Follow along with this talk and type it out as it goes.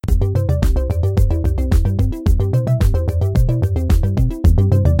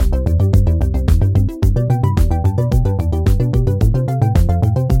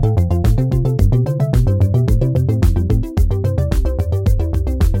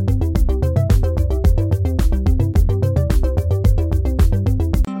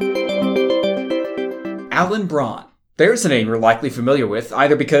Alan Brawn. There's a name you're likely familiar with,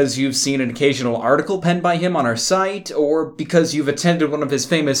 either because you've seen an occasional article penned by him on our site, or because you've attended one of his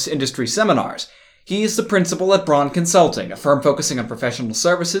famous industry seminars. He's the principal at Brawn Consulting, a firm focusing on professional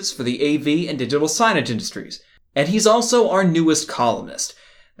services for the AV and digital signage industries. And he's also our newest columnist.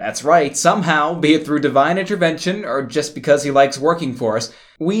 That's right, somehow, be it through divine intervention or just because he likes working for us,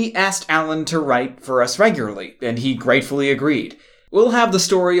 we asked Alan to write for us regularly, and he gratefully agreed. We'll have the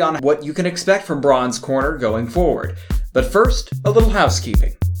story on what you can expect from Brawn's Corner going forward. But first, a little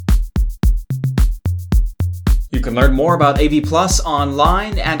housekeeping. You can learn more about AV Plus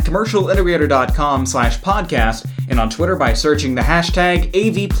online at commercialintegrator.com/podcast and on Twitter by searching the hashtag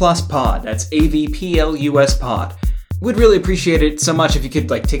AVPlusPod. That's AVPLUSPod. We'd really appreciate it so much if you could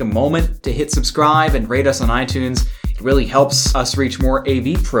take a moment to hit subscribe and rate us on iTunes. It really helps us reach more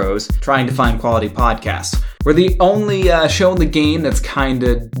AV pros trying to find quality podcasts. We're the only show in the game that's kind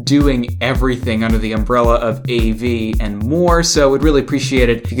of doing everything under the umbrella of AV and more, so we'd really appreciate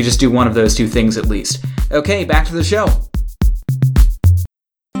it if you could just do one of those two things at least. Okay, back to the show.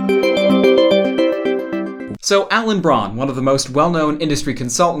 So Alan Brawn, one of the most well-known industry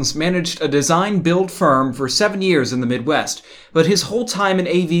consultants, managed a design-build firm for 7 years in the Midwest, but his whole time in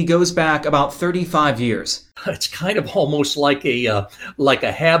AV goes back about 35 years. It's kind of almost like a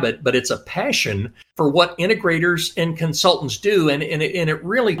habit, but it's a passion for what integrators and consultants do, and it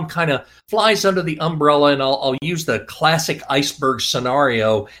really kind of flies under the umbrella. And I'll use the classic iceberg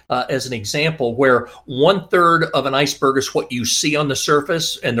scenario as an example, where 1/3 of an iceberg is what you see on the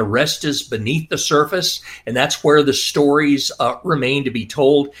surface, and the rest is beneath the surface, and that's where the stories remain to be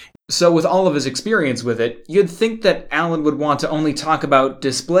told. So with all of his experience with it, you'd think that Alan would want to only talk about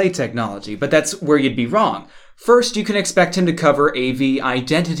display technology, but that's where you'd be wrong. First, you can expect him to cover AV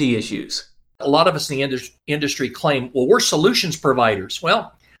identity issues. A lot of us in the industry claim, well, we're solutions providers.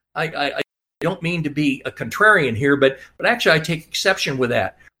 Well, I don't mean to be a contrarian here, but actually I take exception with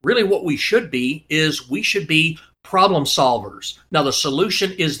that. Really what we should be is we should be problem solvers. Now, the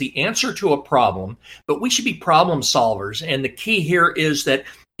solution is the answer to a problem, but we should be problem solvers. And the key here is that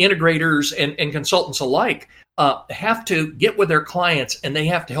integrators and consultants alike have to get with their clients, and they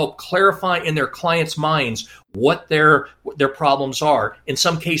have to help clarify in their clients' minds what their problems are. In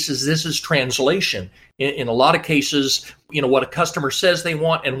some cases, this is translation. In a lot of cases, what a customer says they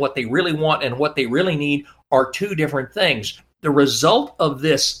want and what they really want and what they really need are two different things. The result of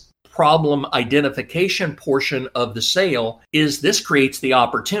this problem identification portion of the sale is this creates the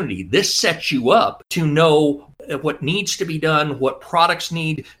opportunity. This sets you up to know what needs to be done, what products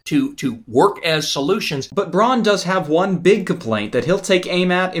need to work as solutions. But Brawn does have one big complaint that he'll take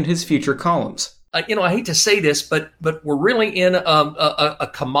aim at in his future columns. I hate to say this, but we're really in a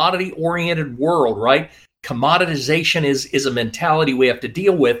commodity-oriented world, right? Commoditization is a mentality we have to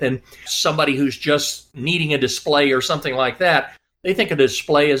deal with, and somebody who's just needing a display or something like that, they think a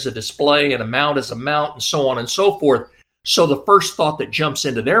display is a display and a mount is a mount and so on and so forth. So the first thought that jumps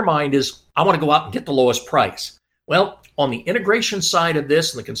into their mind is, I want to go out and get the lowest price. Well, on the integration side of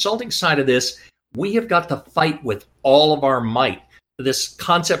this and the consulting side of this, we have got to fight with all of our might this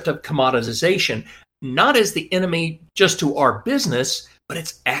concept of commoditization, not as the enemy just to our business, but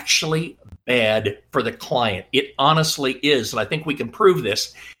it's actually bad for the client. It honestly is, and I think we can prove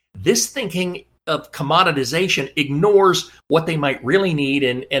this. This thinking of commoditization ignores what they might really need,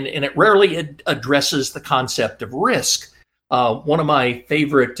 and it rarely addresses the concept of risk. One of my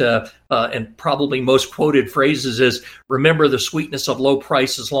favorite and probably most quoted phrases is, remember the sweetness of low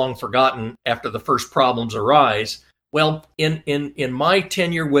price is long forgotten after the first problems arise. Well, in my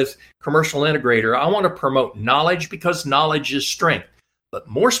tenure with Commercial Integrator, I want to promote knowledge because knowledge is strength. But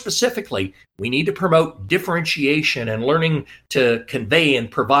more specifically, we need to promote differentiation and learning to convey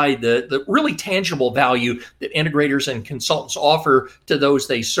and provide the really tangible value that integrators and consultants offer to those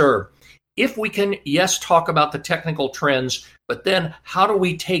they serve. If we can, yes, talk about the technical trends, but then how do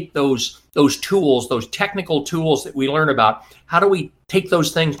we take those tools, those technical tools that we learn about, how do we take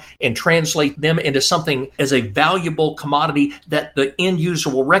those things and translate them into something as a valuable commodity that the end user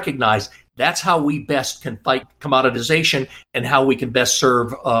will recognize? That's how we best can fight commoditization and how we can best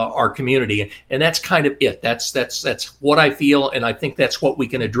serve our community. And that's kind of it. That's what I feel, and I think that's what we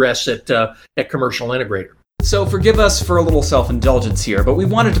can address at Commercial Integrator. So forgive us for a little self-indulgence here, but we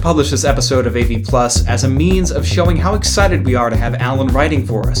wanted to publish this episode of AV Plus as a means of showing how excited we are to have Alan writing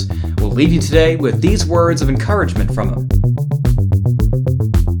for us. We'll leave you today with these words of encouragement from him.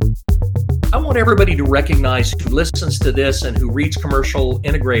 I want everybody to recognize who listens to this and who reads Commercial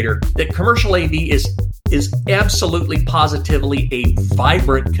Integrator that Commercial AV is absolutely positively a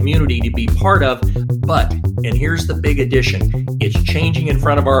vibrant community to be part of. But, and here's the big addition, it's changing in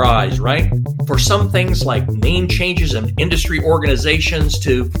front of our eyes, right? For some things like name changes in industry organizations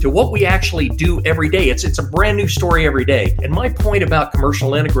to what we actually do every day, it's a brand new story every day. And my point about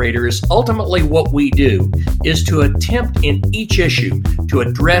commercial integrator is ultimately what we do is to attempt in each issue to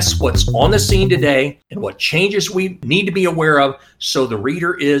address what's on the scene today and what changes we need to be aware of so the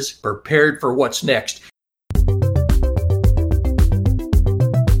reader is prepared for what's next.